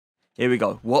Here we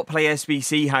go. What play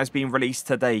SBC has been released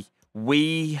today?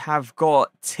 We have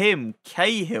got Tim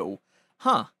Cahill.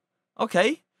 Huh.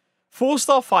 Okay.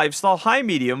 4-star, 5-star, high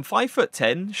medium,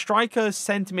 5'10", striker,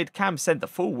 centre mid cam, centre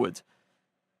forward.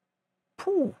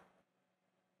 Pooh.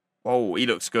 Oh, he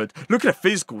looks good. Look at the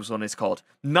physicals on his card.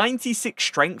 96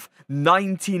 strength,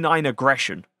 99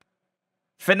 aggression.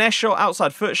 Finesse shot,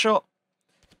 outside foot shot.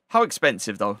 How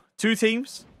expensive though? 2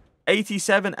 teams?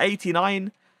 87,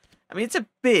 89. I mean, it's a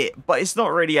bit, but it's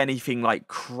not really anything like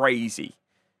crazy.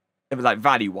 Like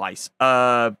value-wise.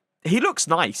 He looks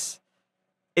nice.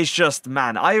 It's just,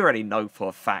 man, I already know for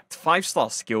a fact. 5-star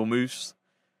skill moves.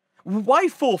 Why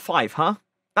 4-5, huh?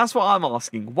 That's what I'm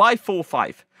asking. Why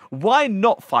 4-5? Why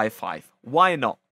not 5-5? Why not?